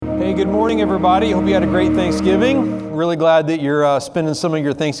Hey, good morning, everybody. Hope you had a great Thanksgiving. Really glad that you're spending some of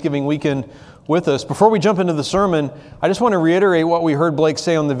your Thanksgiving weekend with us. Before we jump into the sermon, I just want to reiterate what we heard Blake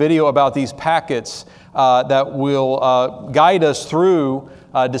say on the video about these packets that will guide us through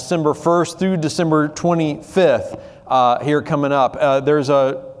December 1st through December 25th here coming up. There's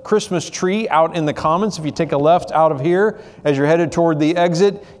a Christmas tree out in the Commons. If you take a left out of here as you're headed toward the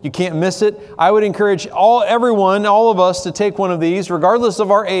exit, you can't miss it. I would encourage all of us to take one of these, regardless of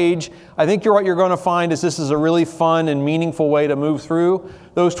our age. I think what you're going to find is this is a really fun and meaningful way to move through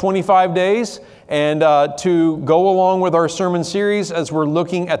those 25 days and to go along with our sermon series as we're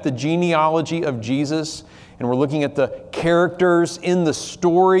looking at the genealogy of Jesus, and we're looking at the characters in the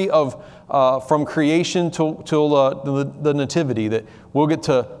story of from creation till the nativity, that we'll get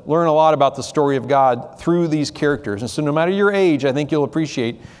to learn a lot about the story of God through these characters. And so no matter your age, I think you'll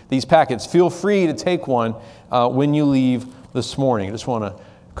appreciate these packets. Feel free to take one when you leave this morning. I just want to,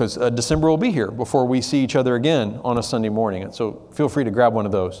 because December will be here before we see each other again on a Sunday morning. And so feel free to grab one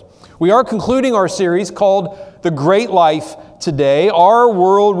of those. We are concluding our series called The Great Life today. Our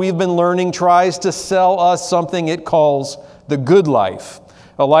world, we've been learning, tries to sell us something it calls the good life.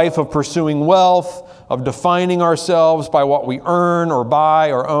 A life of pursuing wealth, of defining ourselves by what we earn or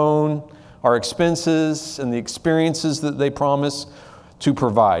buy or own, our expenses and the experiences that they promise to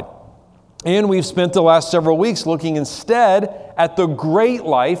provide. And we've spent the last several weeks looking instead at the great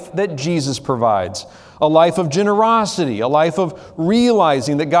life that Jesus provides. A life of generosity, a life of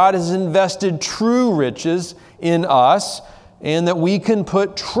realizing that God has invested true riches in us and that we can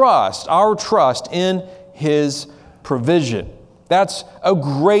put our trust in His provision. That's a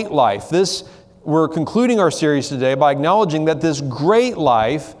great life. We're concluding our series today by acknowledging that this great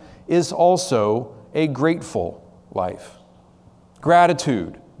life is also a grateful life.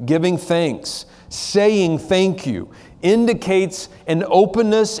 Gratitude, giving thanks, saying thank you, indicates an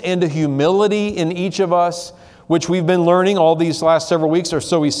openness and a humility in each of us, which we've been learning all these last several weeks are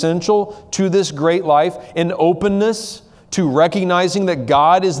so essential to this great life. An openness to recognizing that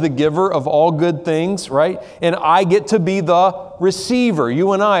God is the giver of all good things, right? And I get to be the receiver.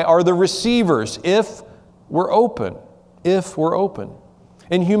 You and I are the receivers if we're open.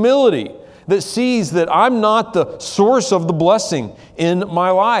 And humility that sees that I'm not the source of the blessing in my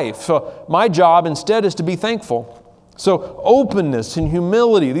life. So my job instead is to be thankful. So openness and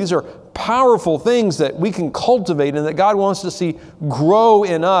humility, these are powerful things that we can cultivate and that God wants to see grow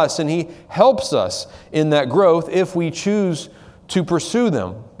in us, and He helps us in that growth if we choose to pursue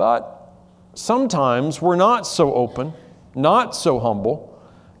them. But sometimes we're not so open, not so humble,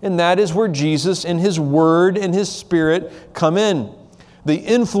 and that is where Jesus and His Word and His Spirit come in. The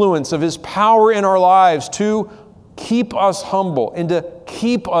influence of His power in our lives to keep us humble and to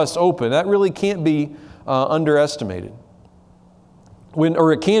keep us open. That really can't be underestimated.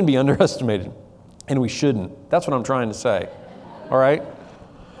 Or it can be underestimated, and we shouldn't. That's what I'm trying to say. All right?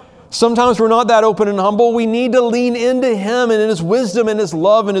 Sometimes we're not that open and humble. We need to lean into Him and in His wisdom and His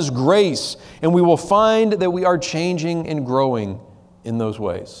love and His grace, and we will find that we are changing and growing in those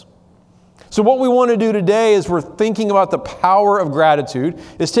ways. So what we want to do today as we're thinking about the power of gratitude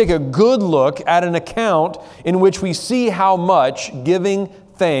is take a good look at an account in which we see how much giving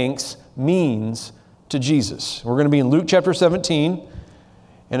thanks means to Jesus. We're going to be in Luke chapter 17,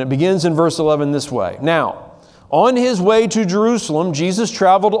 and it begins in verse 11 this way. Now, on His way to Jerusalem, Jesus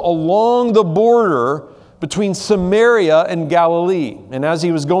traveled along the border between Samaria and Galilee. And as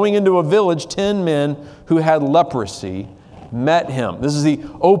He was going into a village, 10 men who had leprosy met Him. This is the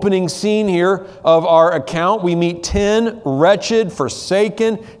opening scene here of our account. We meet 10 wretched,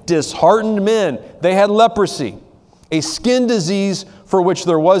 forsaken, disheartened men. They had leprosy, a skin disease for which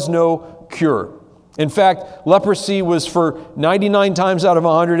there was no cure. In fact, leprosy was for 99 times out of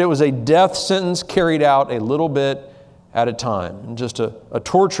 100, it was a death sentence carried out a little bit at a time. And just a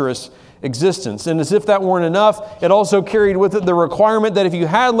torturous existence. And as if that weren't enough, it also carried with it the requirement that if you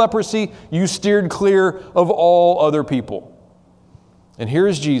had leprosy, you steered clear of all other people. And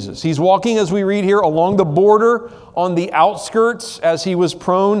here's Jesus. He's walking, as we read here, along the border on the outskirts, as He was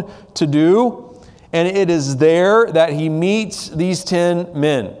prone to do. And it is there that He meets these 10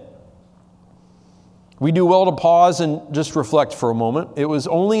 men. We do well to pause and just reflect for a moment. It was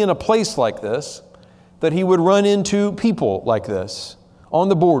only in a place like this that He would run into people like this, on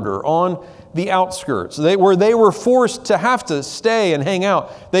the border, on the outskirts, where they were forced to have to stay and hang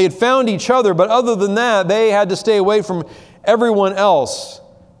out. They had found each other, but other than that, they had to stay away from everyone else.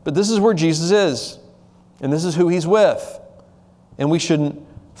 But this is where Jesus is, and this is who He's with. And we shouldn't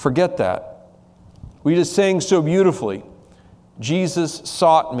forget that. We just sang so beautifully, Jesus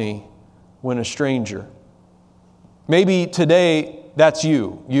sought me when a stranger. Maybe today that's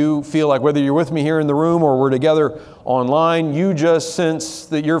you. You feel like whether you're with me here in the room or we're together online, you just sense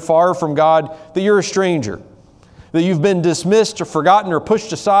that you're far from God, that you're a stranger, that you've been dismissed or forgotten or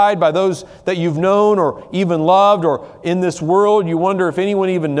pushed aside by those that you've known or even loved, or in this world you wonder if anyone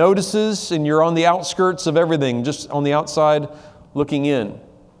even notices, and you're on the outskirts of everything, just on the outside looking in.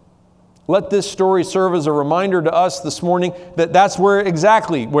 Let this story serve as a reminder to us this morning that that's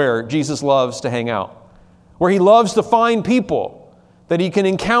exactly where Jesus loves to hang out, where He loves to find people that He can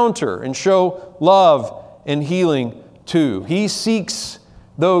encounter and show love and healing to. He seeks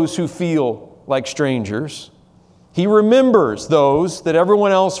those who feel like strangers. He remembers those that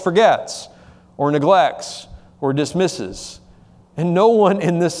everyone else forgets or neglects or dismisses. And no one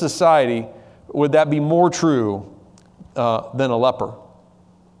in this society would that be more true than a leper.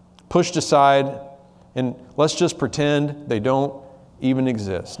 Pushed aside, and let's just pretend they don't even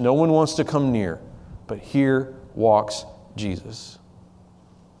exist. No one wants to come near, but here walks Jesus.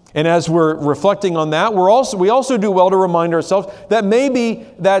 And as we're reflecting on that, we also do well to remind ourselves that maybe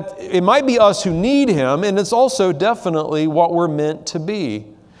that it might be us who need Him, and it's also definitely what we're meant to be.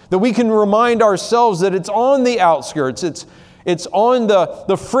 That we can remind ourselves that it's on the outskirts, it's on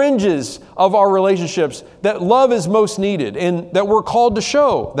the fringes of our relationships that love is most needed, and that we're called to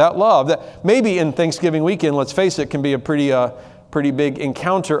show that love. That maybe in Thanksgiving weekend, let's face it, can be a pretty big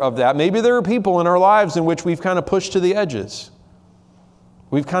encounter of that. Maybe there are people in our lives in which we've kind of pushed to the edges.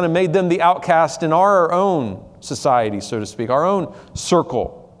 We've kind of made them the outcast in our own society, so to speak, our own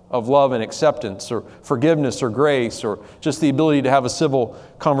circle of love and acceptance or forgiveness or grace or just the ability to have a civil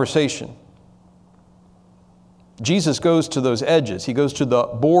conversation. Jesus goes to those edges. He goes to the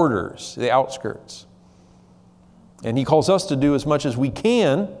borders, the outskirts. And He calls us to do as much as we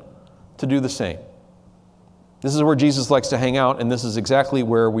can to do the same. This is where Jesus likes to hang out, and this is exactly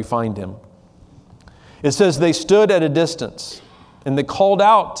where we find Him. It says they stood at a distance, and they called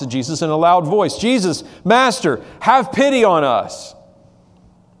out to Jesus in a loud voice, "Jesus, Master, have pity on us."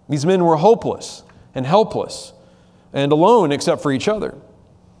 These men were hopeless and helpless and alone except for each other.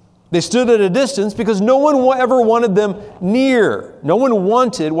 They stood at a distance because no one ever wanted them near. No one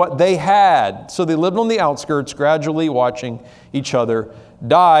wanted what they had. So they lived on the outskirts, gradually watching each other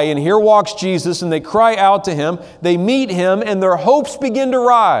die. And here walks Jesus, and they cry out to Him. They meet Him, and their hopes begin to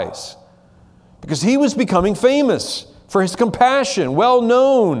rise because He was becoming famous for His compassion, well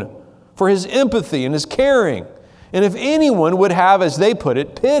known for His empathy and His caring. And if anyone would have, as they put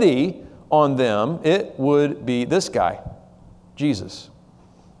it, pity on them, it would be this guy, Jesus.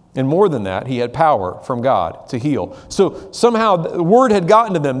 And more than that, He had power from God to heal. So somehow the word had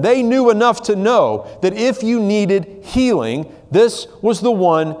gotten to them. They knew enough to know that if you needed healing, this was the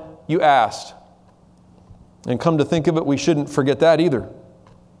one you asked. And come to think of it, we shouldn't forget that either.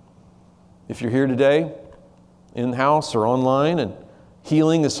 If you're here today, in-house or online, and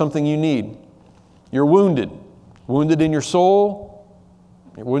healing is something you need. You're wounded in your soul,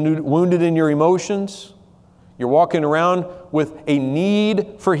 you're wounded in your emotions. You're walking around with a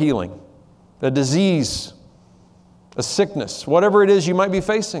need for healing, a disease, a sickness, whatever it is you might be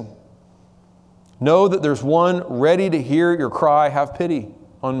facing. Know that there's one ready to hear your cry, "Have pity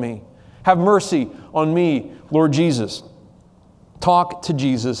on me. Have mercy on me, Lord Jesus." Talk to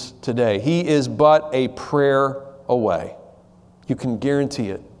Jesus today. He is but a prayer away. You can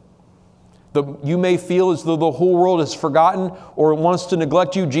guarantee it. You may feel as though the whole world has forgotten or wants to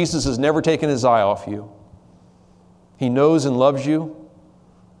neglect you. Jesus has never taken His eye off you. He knows and loves you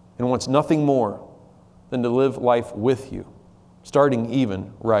and wants nothing more than to live life with you, starting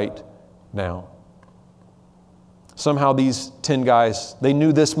even right now. Somehow these 10 guys, they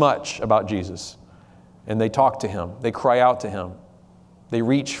knew this much about Jesus, and they talk to Him. They cry out to Him. They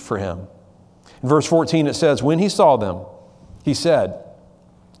reach for Him. In verse 14 it says, when He saw them, He said,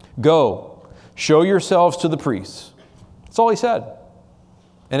 "Go, show yourselves to the priests." That's all He said.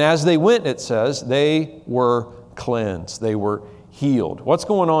 And as they went, it says, they were cleansed. They were healed. What's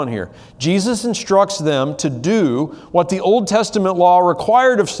going on here? Jesus instructs them to do what the Old Testament law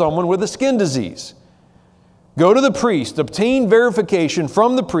required of someone with a skin disease. Go to the priest, obtain verification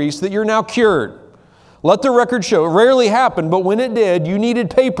from the priest that you're now cured. Let the record show. It rarely happened, but when it did, you needed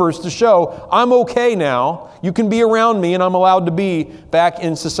papers to show, I'm okay now. You can be around me and I'm allowed to be back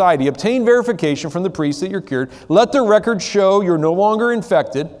in society. Obtain verification from the priest that you're cured. Let the record show you're no longer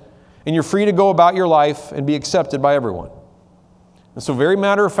infected and you're free to go about your life and be accepted by everyone. And so very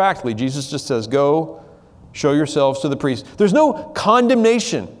matter-of-factly, Jesus just says, go, show yourselves to the priest. There's no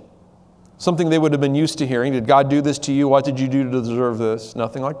condemnation, something they would have been used to hearing. Did God do this to you? What did you do to deserve this?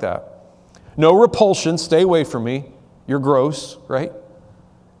 Nothing like that. No repulsion, stay away from me. You're gross, right?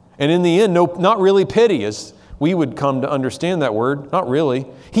 And in the end, no, not really pity, as we would come to understand that word. Not really.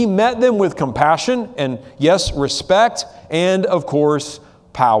 He met them with compassion and, yes, respect, and, of course,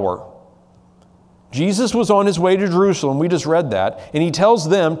 power. Jesus was on his way to Jerusalem. We just read that. And he tells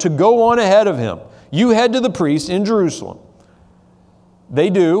them to go on ahead of him. You head to the priest in Jerusalem. They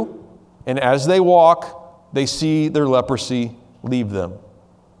do. And as they walk, they see their leprosy leave them.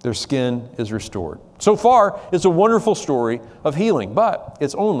 Their skin is restored. So far, it's a wonderful story of healing, but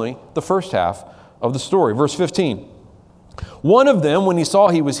it's only the first half of the story. Verse 15. One of them, when he saw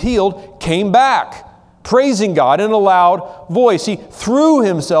he was healed, came back, praising God in a loud voice. He threw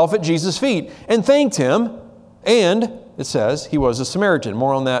himself at Jesus' feet and thanked him. And it says he was a Samaritan.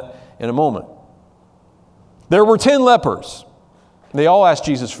 More on that in a moment. There were 10 lepers. They all asked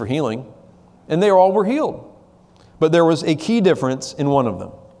Jesus for healing, and they all were healed. But there was a key difference in one of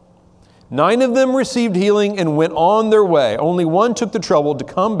them. 9 of them received healing and went on their way. Only one took the trouble to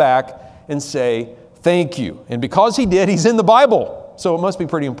come back and say, thank you. And because he did, he's in the Bible. So it must be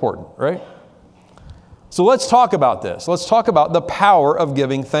pretty important, right? So let's talk about this. Let's talk about the power of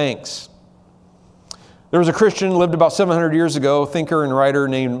giving thanks. There was a Christian, lived about 700 years ago, thinker and writer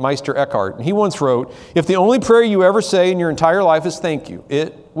named Meister Eckhart. And he once wrote, if the only prayer you ever say in your entire life is thank you,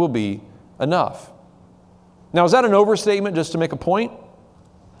 it will be enough. Now, is that an overstatement just to make a point?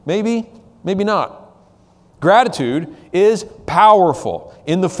 Maybe, maybe not. Gratitude is powerful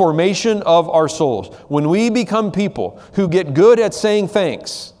in the formation of our souls. When we become people who get good at saying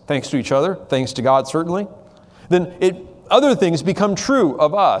thanks to each other, thanks to God certainly, then other things become true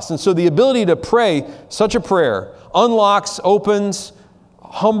of us. And so the ability to pray such a prayer unlocks, opens,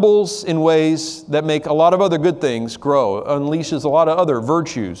 humbles in ways that make a lot of other good things grow, unleashes a lot of other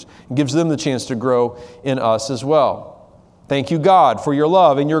virtues, and gives them the chance to grow in us as well. Thank you, God, for your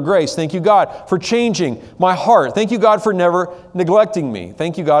love and your grace. Thank you, God, for changing my heart. Thank you, God, for never neglecting me.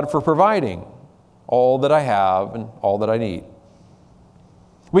 Thank you, God, for providing all that I have and all that I need.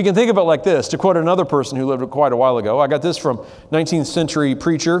 We can think of it like this, to quote another person who lived quite a while ago. I got this from 19th century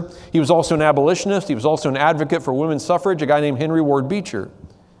preacher. He was also an abolitionist. He was also an advocate for women's suffrage, a guy named Henry Ward Beecher.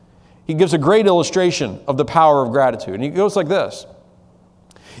 He gives a great illustration of the power of gratitude. And he goes like this.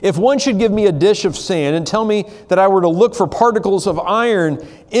 If one should give me a dish of sand and tell me that I were to look for particles of iron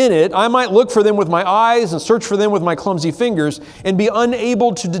in it, I might look for them with my eyes and search for them with my clumsy fingers and be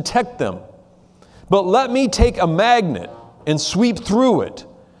unable to detect them. But let me take a magnet and sweep through it,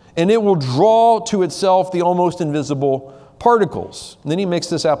 and it will draw to itself the almost invisible particles. And then he makes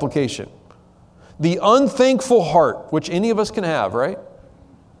this application. The unthankful heart, which any of us can have, right?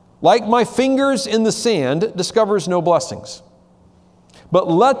 Like my fingers in the sand, discovers no blessings. But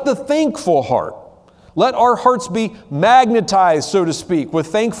let the thankful heart, let our hearts be magnetized, so to speak, with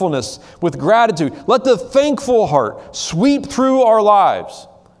thankfulness, with gratitude. Let the thankful heart sweep through our lives.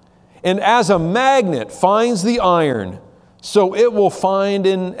 And as a magnet finds the iron, so it will find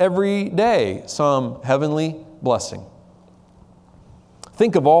in every day some heavenly blessing.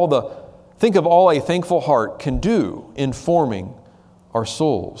 Think of all a thankful heart can do in forming our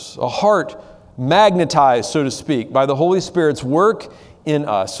souls. A heart magnetized, so to speak, by the Holy Spirit's work in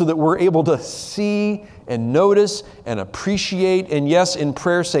us so that we're able to see and notice and appreciate and, yes, in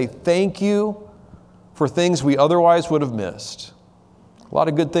prayer say thank you for things we otherwise would have missed. A lot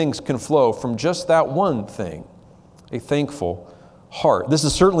of good things can flow from just that one thing, a thankful heart. This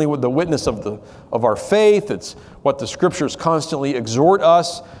is certainly what the witness of our faith. It's what the Scriptures constantly exhort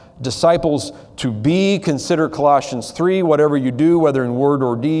us, disciples, to be. Consider Colossians 3, whatever you do, whether in word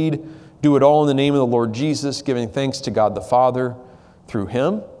or deed, do it all in the name of the Lord Jesus, giving thanks to God the Father through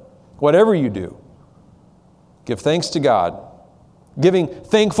Him. Whatever you do, give thanks to God. Giving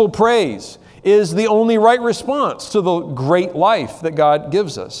thankful praise is the only right response to the great life that God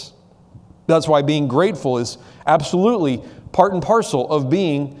gives us. That's why being grateful is absolutely part and parcel of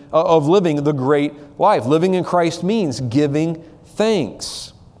living the great life. Living in Christ means giving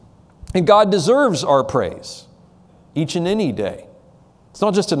thanks. And God deserves our praise each and any day. It's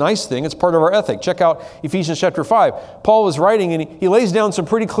not just a nice thing, it's part of our ethic. Check out Ephesians chapter 5. Paul is writing and he lays down some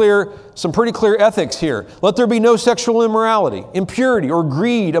pretty clear ethics here. Let there be no sexual immorality, impurity, or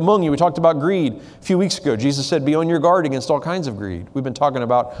greed among you. We talked about greed a few weeks ago. Jesus said, be on your guard against all kinds of greed. We've been talking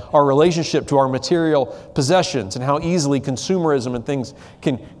about our relationship to our material possessions and how easily consumerism and things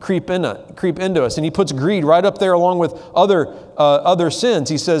can creep into us. And he puts greed right up there along with other sins.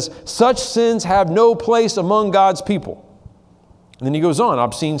 He says, such sins have no place among God's people. And then he goes on,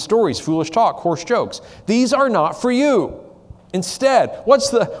 obscene stories, foolish talk, coarse jokes. These are not for you. Instead, what's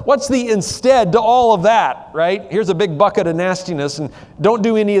the instead to all of that, right? Here's a big bucket of nastiness, and don't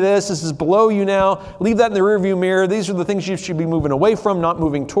do any of this. This is below you now. Leave that in the rearview mirror. These are the things you should be moving away from, not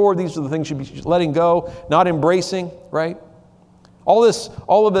moving toward. These are the things you should be letting go, not embracing, right? All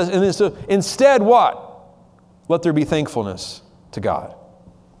of this, and so instead what? Let there be thankfulness to God.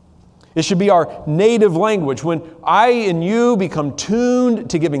 It should be our native language. When I and you become tuned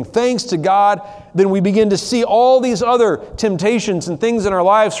to giving thanks to God, then we begin to see all these other temptations and things in our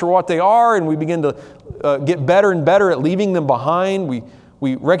lives for what they are, and we begin to get better and better at leaving them behind.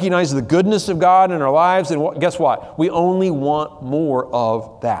 We recognize the goodness of God in our lives, and guess what? We only want more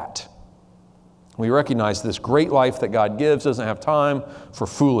of that. We recognize this great life that God gives doesn't have time for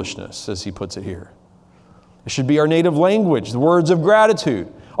foolishness, as he puts it here. It should be our native language. The words of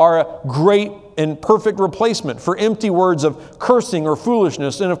gratitude are a great and perfect replacement for empty words of cursing or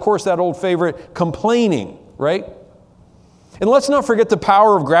foolishness. And of course, that old favorite, complaining, right? And let's not forget the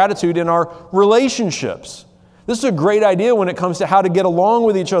power of gratitude in our relationships. This is a great idea when it comes to how to get along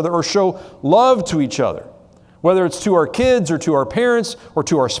with each other or show love to each other. Whether it's to our kids or to our parents or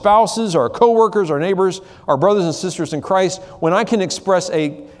to our spouses, our coworkers, our neighbors, our brothers and sisters in Christ, when I can express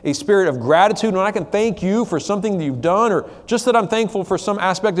a spirit of gratitude, when I can thank you for something that you've done or just that I'm thankful for some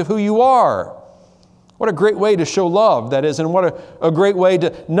aspect of who you are. What a great way to show love that is, and what a great way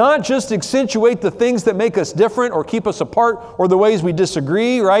to not just accentuate the things that make us different or keep us apart or the ways we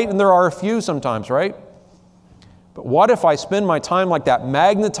disagree, right? And there are a few sometimes, right? But what if I spend my time like that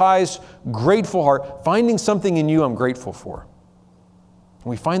magnetized, grateful heart, finding something in you I'm grateful for? And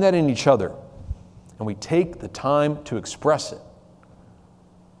we find that in each other, and we take the time to express it.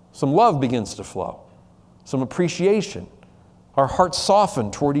 Some love begins to flow, some appreciation. Our hearts soften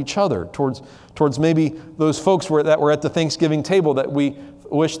toward each other, towards maybe those folks that were at the Thanksgiving table that we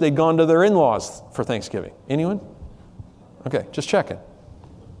wish they'd gone to their in-laws for Thanksgiving. Anyone? Okay, just checking.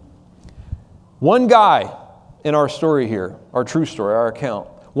 One guy in our story here, our true story, our account,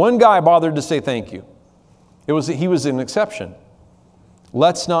 one guy bothered to say thank you. He was an exception.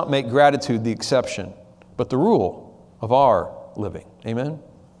 Let's not make gratitude the exception, but the rule of our living. Amen?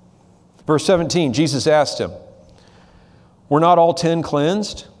 Verse 17, Jesus asked him, "Were not all 10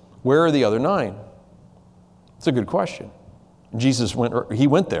 cleansed? Where are the other 9? It's a good question. Jesus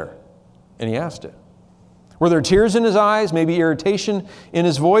went there and he asked it. Were there tears in his eyes, maybe irritation in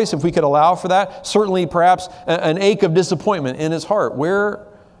his voice, if we could allow for that? Certainly, perhaps, an ache of disappointment in his heart. Where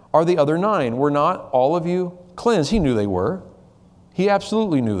are the other 9? Were not all of you cleansed? He knew they were. He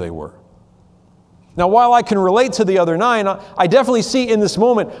absolutely knew they were. Now, while I can relate to the other 9, I definitely see in this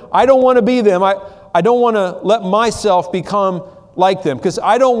moment, I don't want to be them. I don't want to let myself become like them, because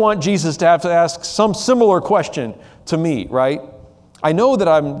I don't want Jesus to have to ask some similar question to me, right? I know that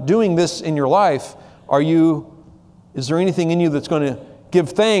I'm doing this in your life. Is there anything in you that's going to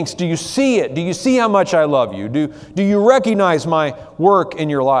give thanks? Do you see it? Do you see how much I love you? Do you recognize my work in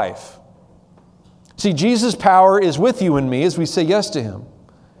your life? See, Jesus' power is with you and me as we say yes to Him.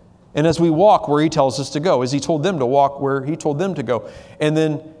 And as we walk where He tells us to go, as He told them to walk where He told them to go. And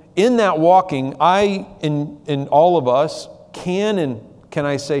then in that walking, I and all of us can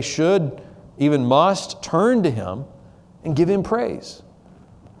I say should, even must, turn to Him and give Him praise.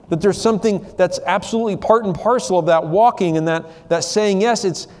 That there's something that's absolutely part and parcel of that walking and that saying yes,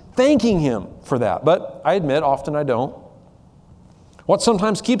 it's thanking Him for that. But I admit, often I don't. What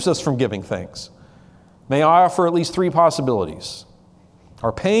sometimes keeps us from giving thanks? May I offer at least 3 possibilities?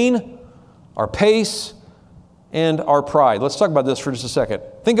 Our pain, our pace, and our pride. Let's talk about this for just a second.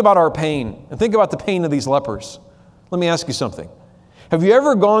 Think about our pain, and think about the pain of these lepers. Let me ask you something. Have you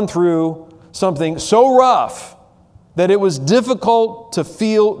ever gone through something so rough that it was difficult to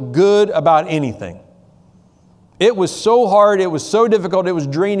feel good about anything? It was so hard, it was so difficult, it was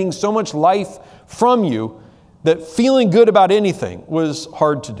draining so much life from you that feeling good about anything was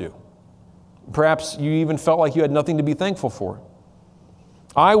hard to do. Perhaps you even felt like you had nothing to be thankful for.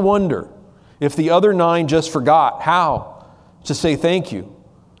 I wonder if the other 9 just forgot how to say thank you.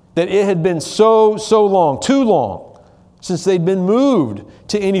 That it had been so long, too long, since they'd been moved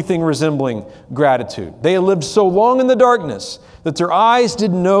to anything resembling gratitude. They had lived so long in the darkness that their eyes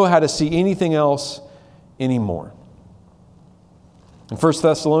didn't know how to see anything else anymore. In 1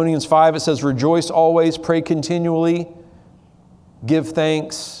 Thessalonians 5, it says, "Rejoice always, pray continually, give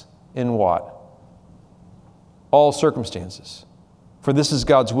thanks in" what? All circumstances. For this is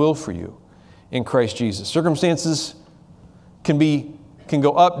God's will for you in Christ Jesus. Circumstances can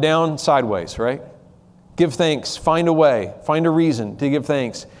go up, down, sideways, right? Give thanks, find a way, find a reason to give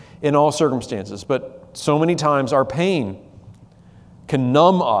thanks in all circumstances. But so many times our pain can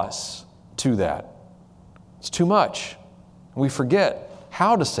numb us to that. It's too much. We forget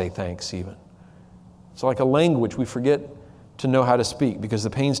how to say thanks even. It's like a language we forget to know how to speak because the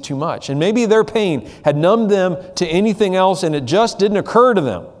pain's too much. And maybe their pain had numbed them to anything else and it just didn't occur to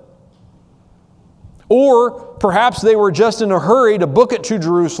them. Or perhaps they were just in a hurry to book it to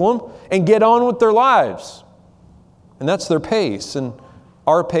Jerusalem and get on with their lives. And that's their pace and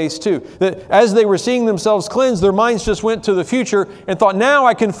our pace too. That as they were seeing themselves cleansed, their minds just went to the future and thought, now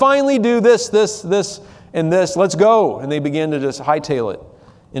I can finally do this, and this. Let's go. And they began to just hightail it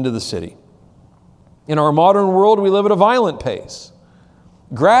into the city. In our modern world, we live at a violent pace.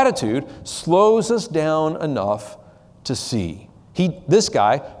 Gratitude slows us down enough to see. This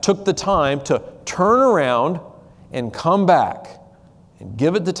guy took the time to turn around and come back and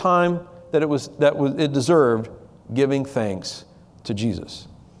give it the time that it deserved, giving thanks to Jesus.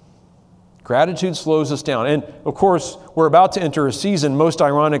 Gratitude slows us down. And of course, we're about to enter a season, most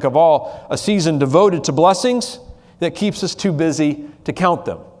ironic of all, a season devoted to blessings that keeps us too busy to count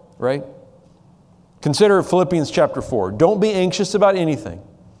them, right? Consider Philippians chapter 4. Don't be anxious about anything.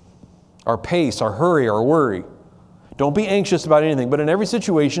 Our pace, our hurry, our worry. Don't be anxious about anything, but in every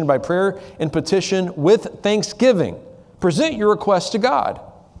situation, by prayer and petition with thanksgiving, present your requests to God.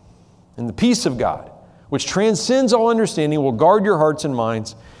 And the peace of God, which transcends all understanding, will guard your hearts and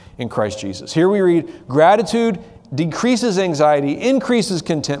minds in Christ Jesus. Here we read, gratitude decreases anxiety, increases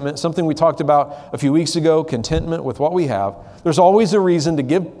contentment, something we talked about a few weeks ago, contentment with what we have. There's always a reason to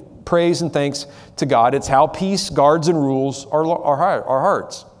give praise and thanks to God. It's how peace guards and rules our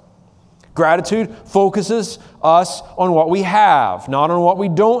hearts. Gratitude focuses us on what we have, not on what we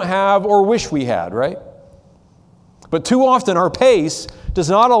don't have or wish we had, right? But too often our pace does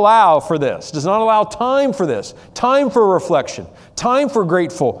not allow for this, does not allow time for this, time for reflection, time for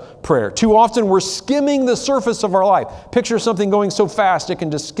grateful prayer. Too often we're skimming the surface of our life. Picture something going so fast it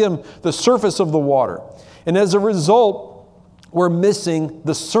can just skim the surface of the water. And as a result, we're missing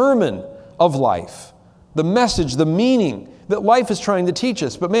the sermon of life, the message, the meaning that life is trying to teach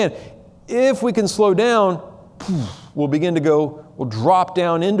us. But man, if we can slow down, we'll drop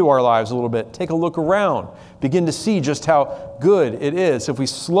down into our lives a little bit, take a look around, begin to see just how good it is. If we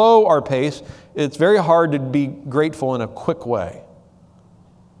slow our pace, it's very hard to be grateful in a quick way.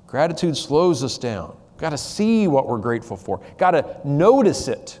 Gratitude slows us down. Got to see what we're grateful for. Got to notice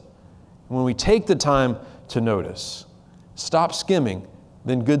it. When we take the time to notice, stop skimming,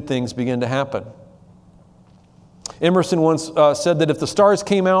 then good things begin to happen. Emerson once said that if the stars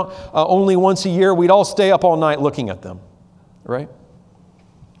came out only once a year, we'd all stay up all night looking at them, right?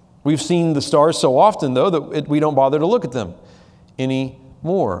 We've seen the stars so often, though, that we don't bother to look at them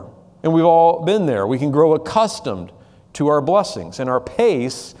anymore. And we've all been there. We can grow accustomed to our blessings, and our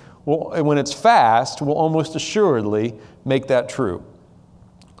pace, when it's fast, will almost assuredly make that true.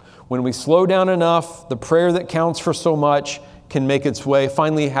 When we slow down enough, the prayer that counts for so much can make its way,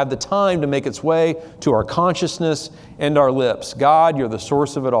 finally have the time to make its way to our consciousness and our lips. God, you're the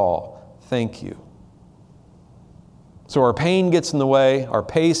source of it all. Thank you. So our pain gets in the way. Our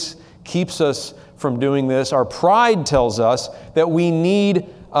pace keeps us from doing this. Our pride tells us that we need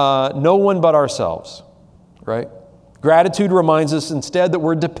no one but ourselves, right? Gratitude reminds us instead that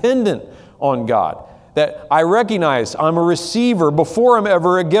we're dependent on God. That I recognize I'm a receiver before I'm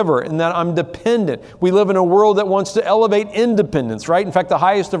ever a giver, and that I'm dependent. We live in a world that wants to elevate independence, right? In fact, the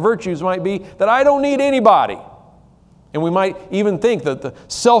highest of virtues might be that I don't need anybody. And we might even think that the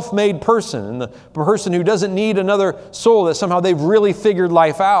self-made person and the person who doesn't need another soul, that somehow they've really figured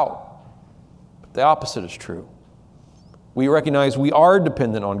life out. But the opposite is true. We recognize we are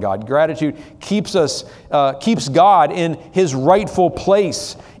dependent on God. Gratitude keeps God in His rightful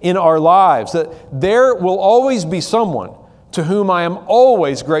place in our lives. That there will always be someone to whom I am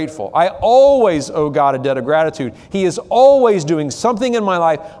always grateful. I always owe God a debt of gratitude. He is always doing something in my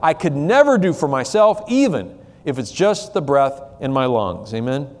life I could never do for myself, even if it's just the breath in my lungs.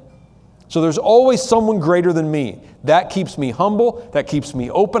 Amen? So there's always someone greater than me. That keeps me humble. That keeps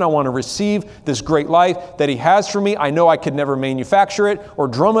me open. I want to receive this great life that He has for me. I know I could never manufacture it or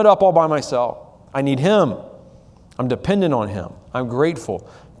drum it up all by myself. I need Him. I'm dependent on Him. I'm grateful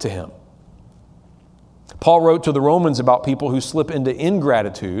to Him. Paul wrote to the Romans about people who slip into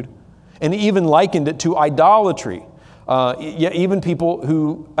ingratitude and even likened it to idolatry. Yet even people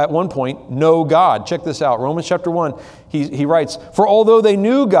who at one point know God. Check this out. Romans chapter 1, he writes, "For although they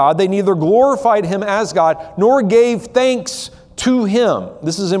knew God, they neither glorified Him as God nor gave thanks to Him."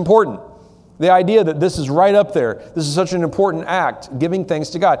 This is important. The idea that this is right up there. This is such an important act, giving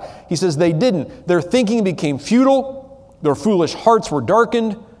thanks to God. He says they didn't. Their thinking became futile. Their foolish hearts were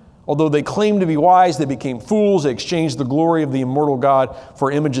darkened. Although they claimed to be wise, they became fools. They exchanged the glory of the immortal God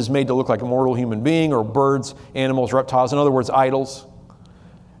for images made to look like a mortal human being or birds, animals, reptiles. In other words, idols.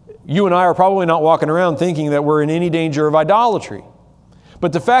 You and I are probably not walking around thinking that we're in any danger of idolatry.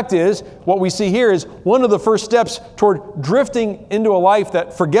 But the fact is, what we see here is one of the first steps toward drifting into a life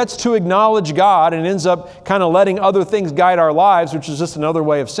that forgets to acknowledge God and ends up kind of letting other things guide our lives, which is just another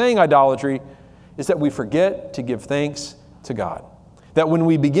way of saying idolatry, is that we forget to give thanks to God. That when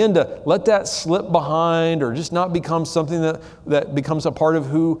we begin to let that slip behind or just not become something that becomes a part of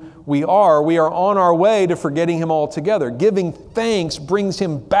who we are on our way to forgetting Him altogether. Giving thanks brings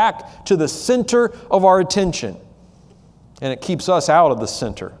Him back to the center of our attention. And it keeps us out of the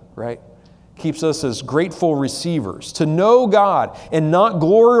center, right? Keeps us as grateful receivers. To know God and not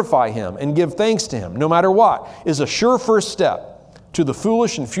glorify Him and give thanks to Him, no matter what, is a sure first step to the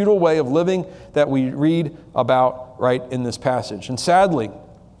foolish and futile way of living that we read about right in this passage. And sadly,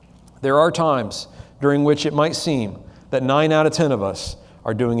 there are times during which it might seem that 9 out of 10 of us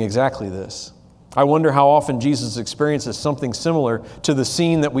are doing exactly this. I wonder how often Jesus experiences something similar to the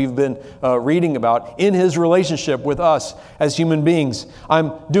scene that we've been reading about in His relationship with us as human beings.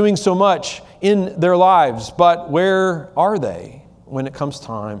 I'm doing so much in their lives, but where are they when it comes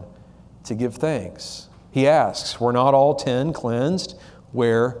time to give thanks? He asks, were not all 10 cleansed?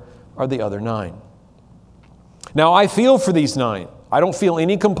 Where are the other 9? Now, I feel for these 9. I don't feel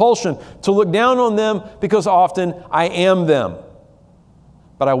any compulsion to look down on them because often I am them.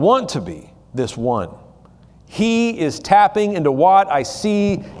 But I want to be this one. He is tapping into what I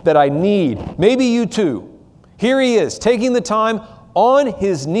see that I need. Maybe you too. Here he is, taking the time on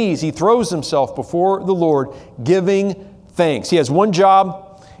his knees. He throws himself before the Lord, giving thanks. He has one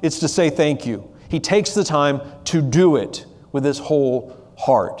job. It's to say thank you. He takes the time to do it with his whole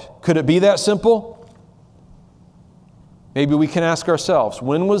heart. Could it be that simple? Maybe we can ask ourselves,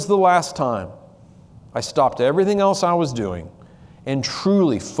 when was the last time I stopped everything else I was doing and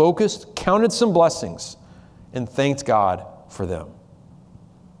truly focused, counted some blessings, and thanked God for them?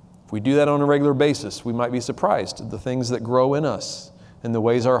 If we do that on a regular basis, we might be surprised at the things that grow in us and the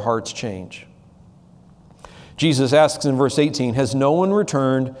ways our hearts change. Jesus asks in verse 18, has no one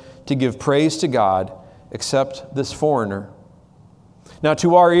returned to give praise to God except this foreigner? Now,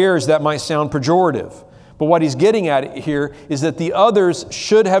 to our ears, that might sound pejorative. But what he's getting at here is that the others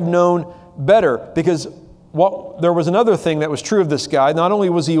should have known better, because there was another thing that was true of this guy. Not only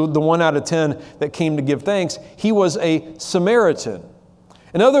was he the 1 out of 10 that came to give thanks, he was a Samaritan.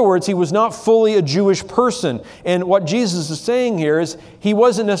 In other words, he was not fully a Jewish person. And what Jesus is saying here is he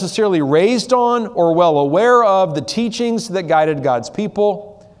wasn't necessarily raised on or well aware of the teachings that guided God's people.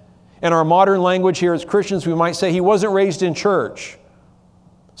 In our modern language here as Christians, we might say he wasn't raised in church.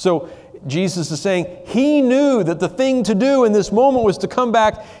 So Jesus is saying he knew that the thing to do in this moment was to come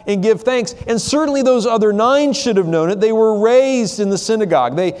back and give thanks. And certainly those other 9 should have known it. They were raised in the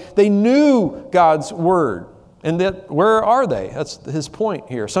synagogue. They knew God's word. And that, where are they? That's his point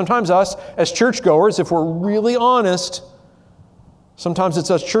here. Sometimes us as churchgoers, if we're really honest, sometimes it's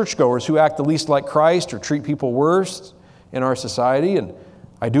us churchgoers who act the least like Christ or treat people worst in our society. And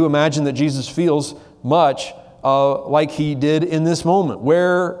I do imagine that Jesus feels much like he did in this moment.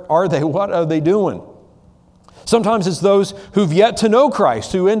 Where are they? What are they doing? Sometimes it's those who've yet to know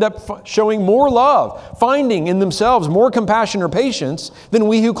Christ who end up showing more love, finding in themselves more compassion or patience than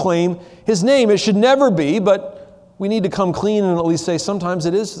we who claim His name. It should never be, but we need to come clean and at least say sometimes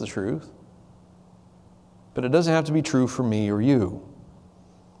it is the truth. But it doesn't have to be true for me or you.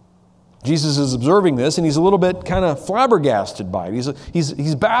 Jesus is observing this and he's a little bit kind of flabbergasted by it.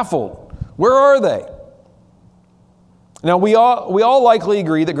 He's baffled. Where are they? Now, we all likely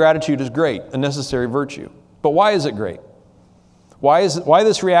agree that gratitude is great, a necessary virtue. But why is it great? Why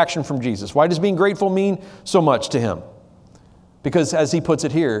this reaction from Jesus? Why does being grateful mean so much to him? Because as he puts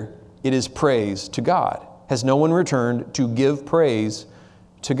it here, it is praise to God. Has no one returned to give praise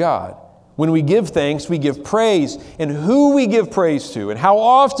to God? When we give thanks, we give praise. And who we give praise to and how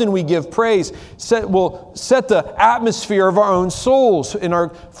often we give praise will set the atmosphere of our own souls in our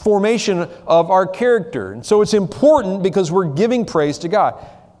formation of our character. And so it's important because we're giving praise to God.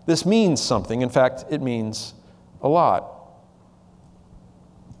 This means something. In fact, it means a lot.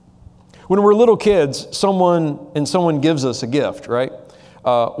 When we're little kids, someone gives us a gift, right?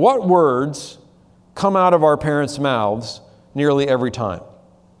 What words come out of our parents' mouths nearly every time?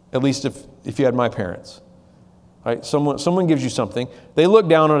 At least if you had my parents. Right? Someone gives you something. They look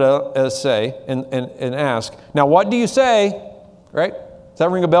down at us, and ask, now what do you say? Right? Does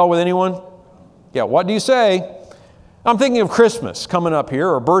that ring a bell with anyone? Yeah, what do you say? I'm thinking of Christmas coming up here,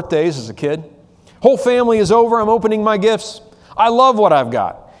 or birthdays as a kid. Whole family is over. I'm opening my gifts. I love what I've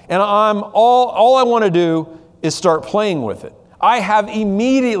got. and all I want to do is start playing with it. I have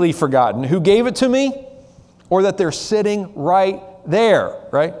immediately forgotten who gave it to me or that they're sitting right there,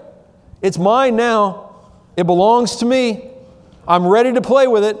 right? It's mine now. It belongs to me. I'm ready to play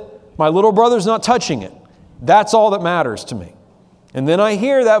with it. My little brother's not touching it. That's all that matters to me. And then I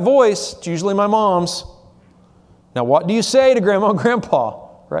hear that voice, it's usually my mom's. Now, what do you say to Grandma and Grandpa,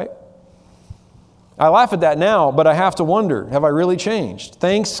 right? I laugh at that now, but I have to wonder, have I really changed?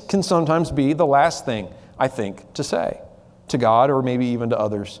 Thanks can sometimes be the last thing I think to say to God or maybe even to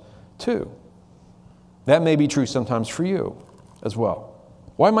others too. That may be true sometimes for you as well.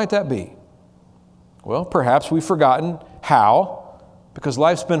 Why might that be? Well, perhaps we've forgotten how, because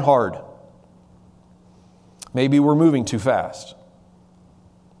life's been hard. Maybe we're moving too fast.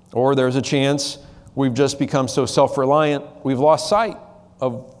 Or there's a chance we've just become so self-reliant, we've lost sight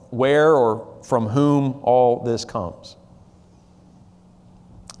of where or from whom all this comes.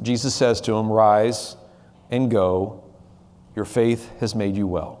 Jesus says to him, "Rise and go. Your faith has made you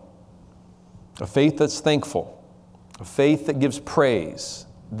well." A faith that's thankful, a faith that gives praise.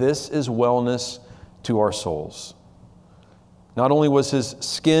 This is wellness to our souls. Not only was his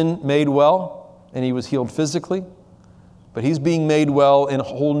skin made well and he was healed physically, but he's being made well in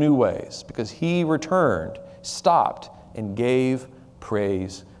whole new ways because he returned, stopped, and gave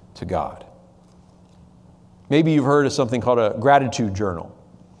praise to God. Maybe you've heard of something called a gratitude journal.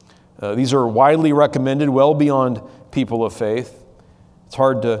 These are widely recommended, well beyond people of faith. It's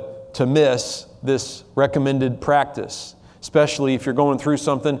hard to miss this recommended practice, especially if you're going through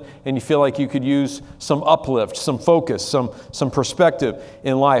something and you feel like you could use some uplift, some focus, some perspective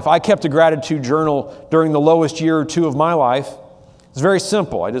in life. I kept a gratitude journal during the lowest year or two of my life. It's very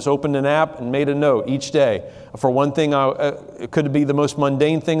simple. I just opened an app and made a note each day. For one thing, it could be the most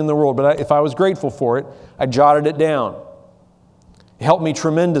mundane thing in the world, but if I was grateful for it, I jotted it down. It helped me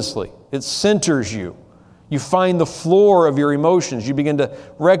tremendously. It centers you. You find the floor of your emotions. You begin to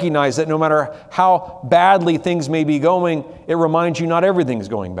recognize that no matter how badly things may be going, it reminds you not everything's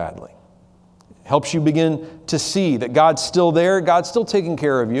going badly. It helps you begin to see that God's still there, God's still taking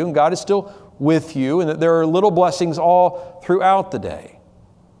care of you, and God is still with you, and that there are little blessings all throughout the day.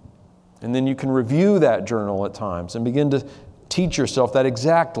 And then you can review that journal at times and begin to teach yourself that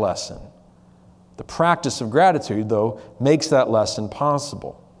exact lesson. The practice of gratitude, though, makes that lesson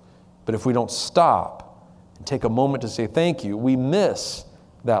possible. But if we don't stop and take a moment to say thank you, we miss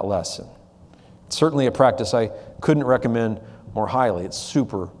that lesson. It's certainly a practice I couldn't recommend more highly. It's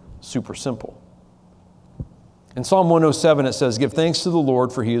super, super simple. In Psalm 107, it says, "Give thanks to the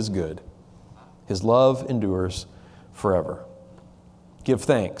Lord, for he is good. His love endures forever." Give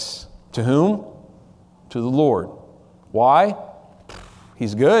thanks. To whom? To the Lord. Why?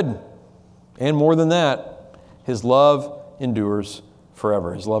 He's good. And more than that, his love endures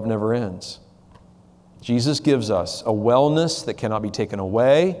forever. His love never ends. Jesus gives us a wellness that cannot be taken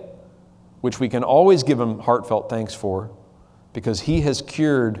away, which we can always give him heartfelt thanks for, because he has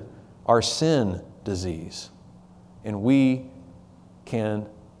cured our sin disease. And we can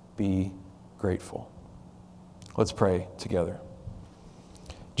be grateful. Let's pray together.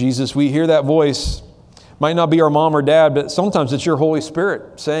 Jesus, we hear that voice. Might not be our mom or dad, but sometimes it's your Holy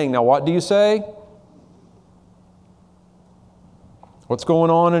Spirit saying, "Now what do you say?" What's going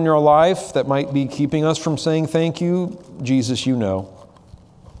on in your life that might be keeping us from saying thank you? Jesus, you know.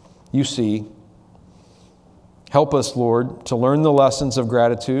 You see. Help us, Lord, to learn the lessons of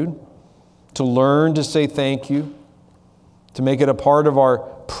gratitude, to learn to say thank you, to make it a part of our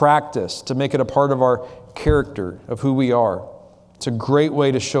practice, to make it a part of our character, of who we are. It's a great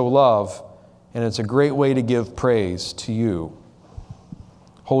way to show love, and it's a great way to give praise to you.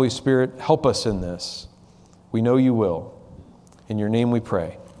 Holy Spirit, help us in this. We know you will. In your name we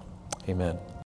pray. Amen.